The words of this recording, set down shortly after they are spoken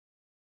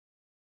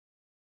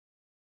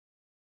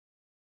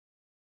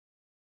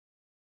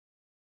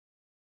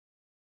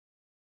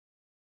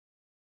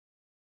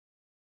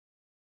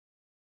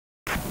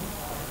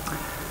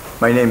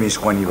My name is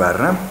Juan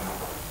Ybarra.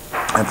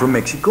 I'm from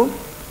Mexico,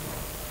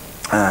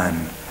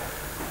 and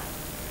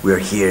we are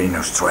here in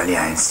Australia,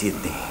 in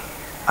Sydney,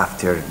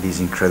 after this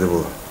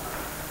incredible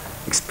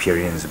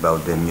experience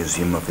about the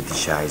Museum of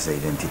Fetishized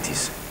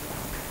Identities.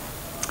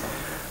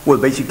 Well,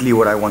 basically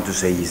what I want to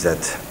say is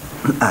that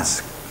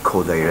as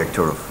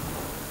co-director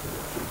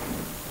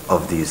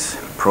of this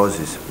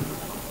process,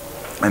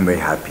 I'm very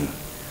happy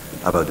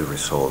about the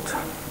result.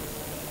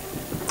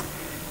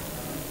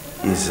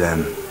 It's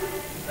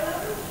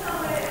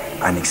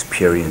an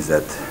experience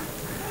that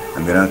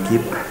I'm gonna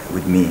keep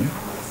with me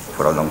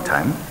for a long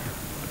time,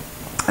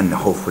 and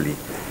hopefully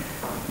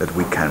that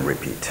we can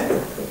repeat.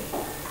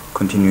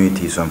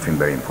 Continuity is something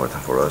very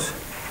important for us.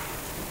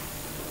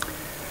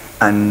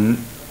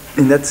 And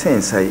in that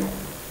sense, I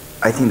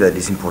think that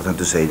it's important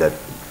to say that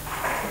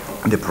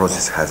the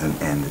process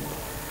hasn't ended.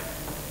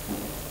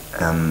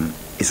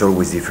 It's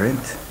always different.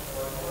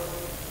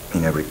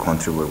 In every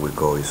country where we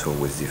go, it's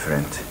always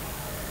different.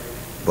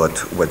 But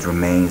what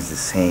remains the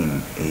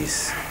same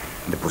is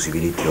the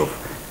possibility of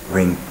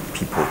bringing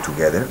people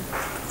together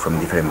from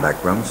different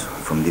backgrounds,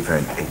 from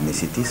different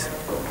ethnicities,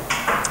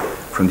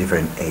 from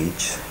different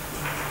ages,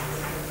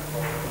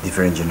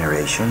 different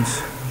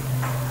generations,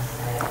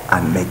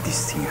 and make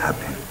this thing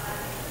happen.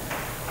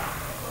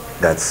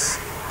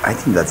 I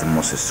think that's the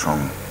most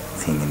strong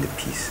thing in the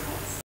piece.